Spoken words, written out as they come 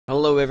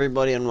Hello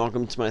everybody and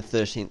welcome to my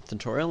 13th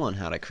tutorial on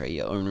how to create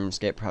your own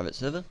RuneScape private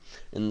server.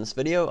 In this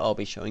video I'll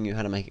be showing you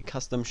how to make a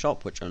custom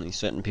shop which only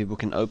certain people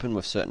can open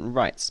with certain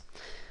rights.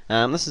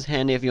 This is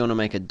handy if you want to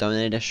make a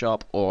donator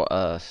shop or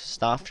a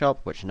staff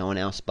shop which no one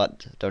else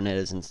but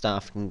donators and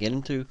staff can get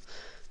into.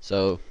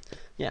 So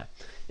yeah,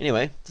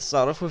 anyway, to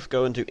start off with,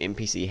 go into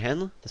NPC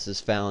handler. This is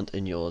found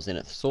in your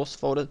Zenith source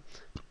folder,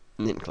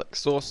 and then click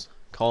source,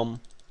 com,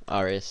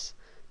 rs,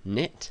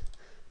 net,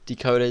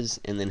 decoders,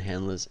 and then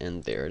handlers,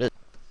 and there it is.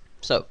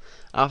 So,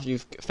 after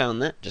you've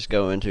found that, just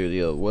go into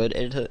your word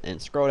editor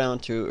and scroll down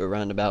to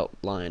around about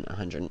line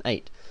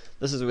 108.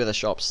 This is where the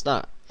shops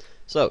start.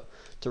 So,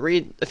 to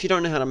read, if you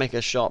don't know how to make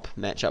a shop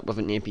match up with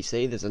an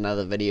NPC, there's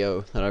another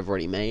video that I've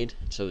already made,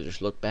 so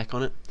just look back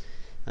on it.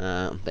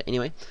 But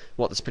anyway,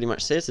 what this pretty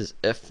much says is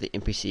if the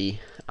NPC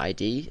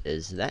ID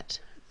is that,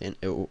 then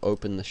it will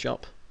open the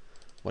shop,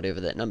 whatever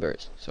that number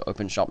is. So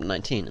open shop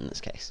 19 in this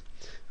case.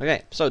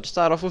 Okay, so to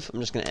start off with, I'm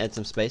just going to add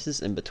some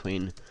spaces in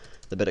between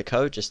the bit of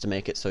code just to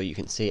make it so you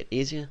can see it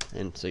easier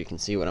and so you can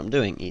see what I'm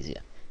doing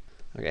easier.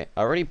 Okay, I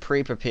already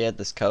pre-prepared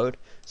this code,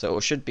 so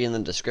it should be in the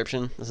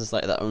description. This is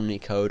like the only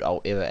code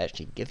I'll ever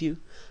actually give you,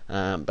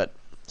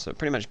 so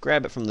pretty much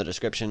grab it from the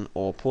description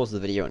or pause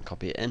the video and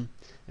copy it in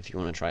if you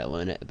want to try to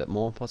learn it a bit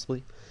more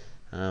possibly,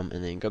 and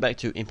then go back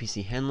to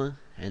NPC handler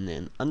and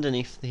then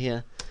underneath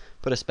here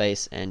put a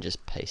space and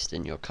just paste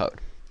in your code.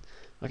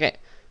 Okay,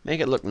 make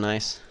it look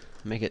nice,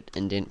 make it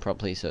indent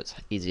properly so it's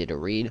easier to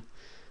read.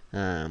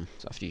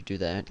 So after you do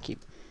that, keep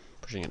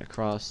pushing it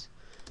across,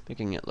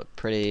 making it look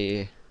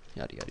pretty,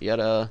 yada yada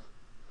yada,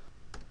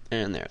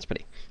 and there, it's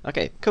pretty.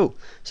 Okay, cool.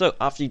 So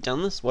after you've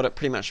done this, what it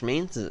pretty much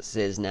means is it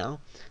says now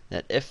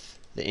that if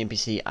the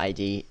NPC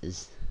ID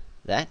is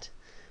that,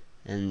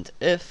 and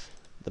if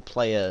the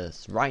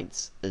player's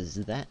rights is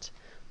that,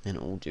 then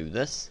it will do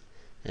this,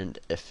 and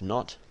if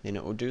not, then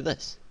it will do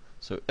this.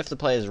 So if the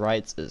player's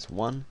rights is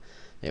 1,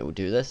 it will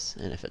do this,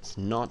 and if it's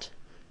not,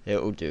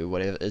 it will do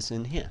whatever is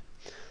in here.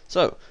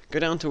 So, go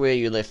down to where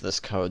you left this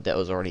code that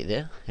was already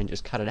there, and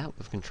just cut it out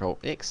with Control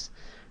X,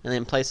 and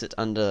then place it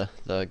under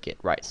the get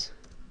rights,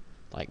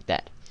 like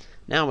that.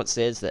 Now it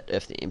says that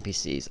if the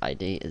NPC's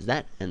ID is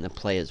that, and the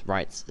player's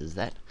rights is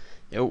that,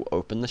 it will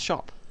open the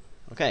shop.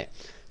 Okay,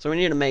 so we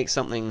need to make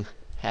something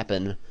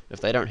happen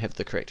if they don't have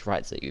the correct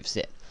rights that you've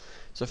set.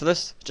 So for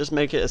this, just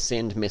make it a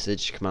send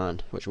message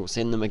command, which will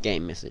send them a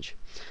game message.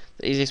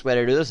 The easiest way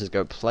to do this is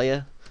go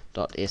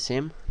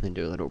player.sm, then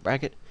do a little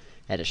bracket,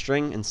 add a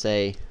string, and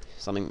say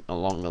something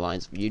along the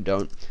lines of you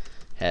don't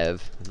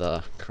have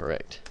the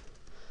correct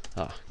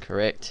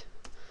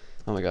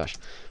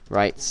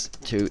rights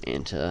to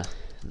enter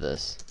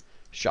this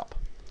shop,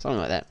 something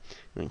like that,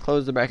 and then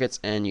close the brackets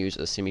and use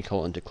a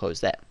semicolon to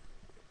close that.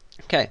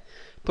 Okay,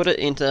 put it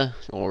enter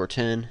or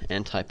return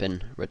and type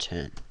in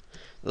return.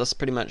 This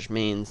pretty much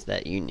means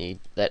that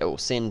it will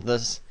send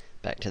this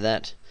back to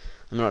that.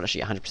 I'm not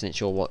actually 100%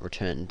 sure what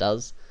return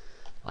does.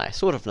 I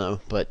sort of know,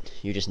 but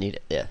you just need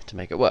it there to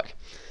make it work.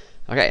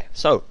 Okay,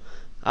 so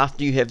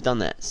after you have done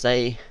that,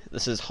 say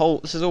this is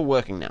all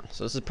working now,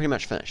 so this is pretty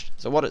much finished.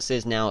 So what it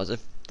says now is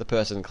if the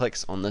person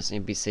clicks on this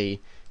NPC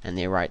and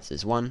their rights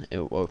is 1, it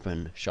will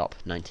open shop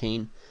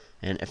 19,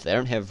 and if they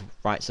don't have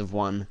rights of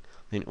 1,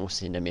 then it will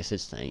send a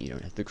message saying you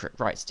don't have the correct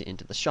rights to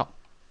enter the shop.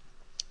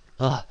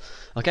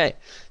 Okay,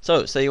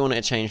 so say you want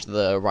to change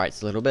the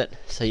rights a little bit,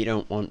 so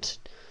you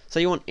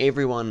want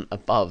everyone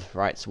above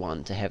rights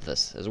 1 to have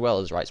this as well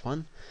as rights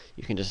 1.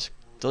 You can just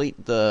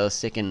delete the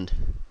second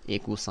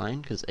equal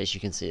sign, because as you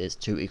can see there's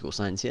 2 equal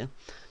signs here,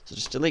 so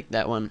just delete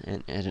that one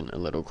and add in a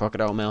little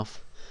crocodile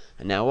mouth.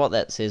 And now what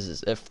that says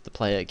is if the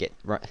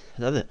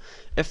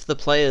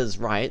player's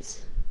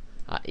rights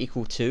are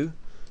equal to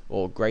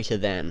or greater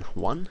than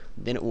 1,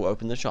 then it will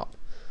open the shop.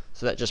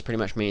 So that just pretty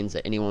much means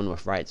that anyone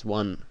with rights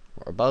 1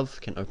 or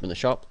above can open the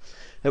shop.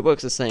 It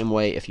works the same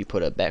way if you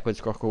put a backwards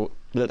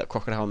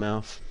crocodile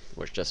mouth,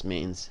 which just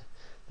means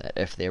that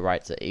if their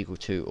rights are equal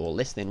to or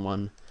less than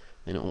 1,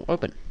 then it will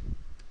open.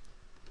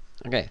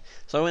 Okay,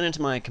 so I went into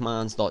my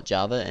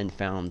commands.java and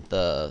found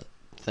the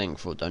thing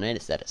for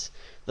donator status.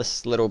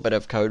 This little bit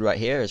of code right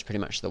here is pretty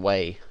much the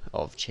way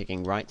of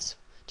checking rights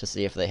to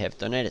see if they have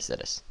donator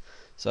status.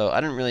 So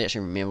I didn't really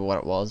actually remember what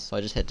it was, so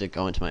I just had to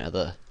go into my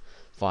other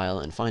file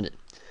and find it.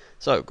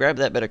 So grab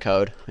that bit of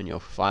code in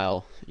your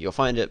file, you'll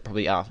find it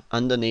probably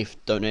underneath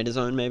donator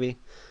zone maybe.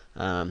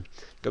 Go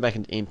back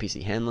into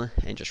NPC handler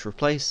and just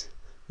replace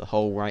the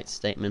whole rights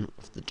statement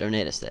with the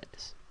donator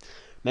status.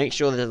 Make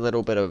sure there's a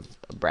little bit of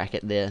a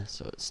bracket there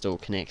so it still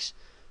connects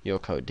your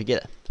code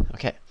together.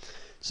 Okay,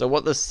 so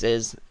what this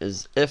says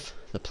is if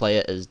the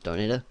player is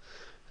donator,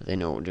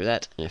 then it will do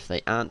that, and if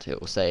they aren't, it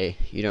will say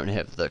you don't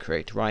have the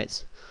correct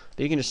rights.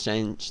 But you can just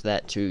change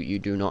that to you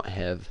do not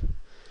have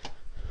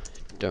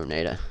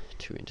donator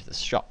to enter the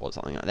shop or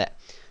something like that.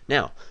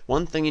 Now,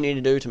 one thing you need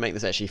to do to make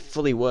this actually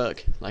fully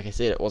work, like I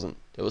said, it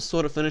was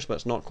sort of finished, but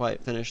it's not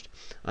quite finished.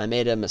 I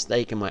made a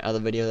mistake in my other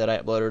video that I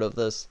uploaded of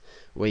this,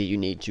 where you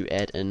need to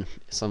add in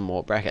some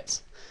more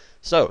brackets.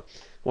 So,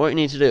 what you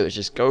need to do is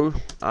just go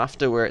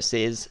after where it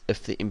says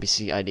if the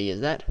NPC ID is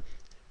that,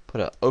 put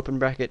an open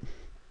bracket,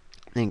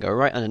 then go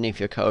right underneath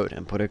your code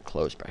and put a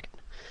close bracket.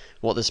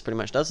 What this pretty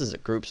much does is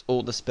it groups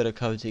all this bit of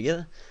code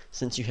together.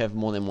 Since you have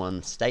more than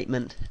one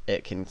statement,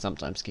 it can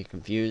sometimes get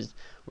confused,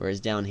 whereas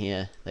down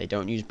here they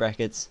don't use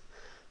brackets,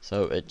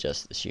 so it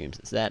just assumes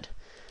it's that.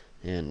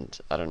 And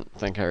I don't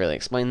think I really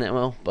explained that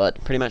well,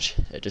 but pretty much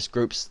it just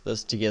groups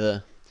this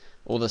together,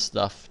 all this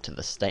stuff to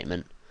the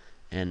statement,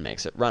 and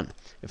makes it run.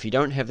 If you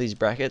don't have these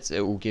brackets,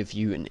 it will give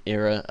you an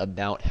error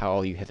about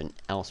how you have an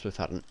else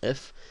without an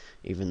if,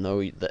 even though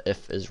the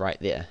if is right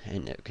there,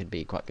 and it could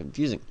be quite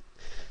confusing.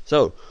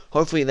 So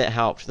hopefully that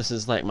helped. This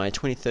is like my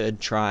 23rd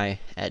try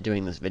at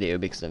doing this video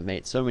because I've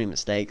made so many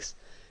mistakes,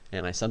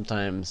 and I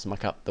sometimes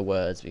muck up the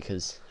words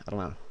because I don't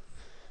know,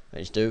 I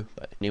just do.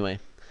 But anyway,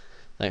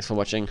 thanks for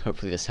watching.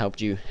 Hopefully this helped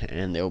you,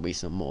 and there will be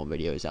some more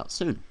videos out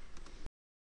soon.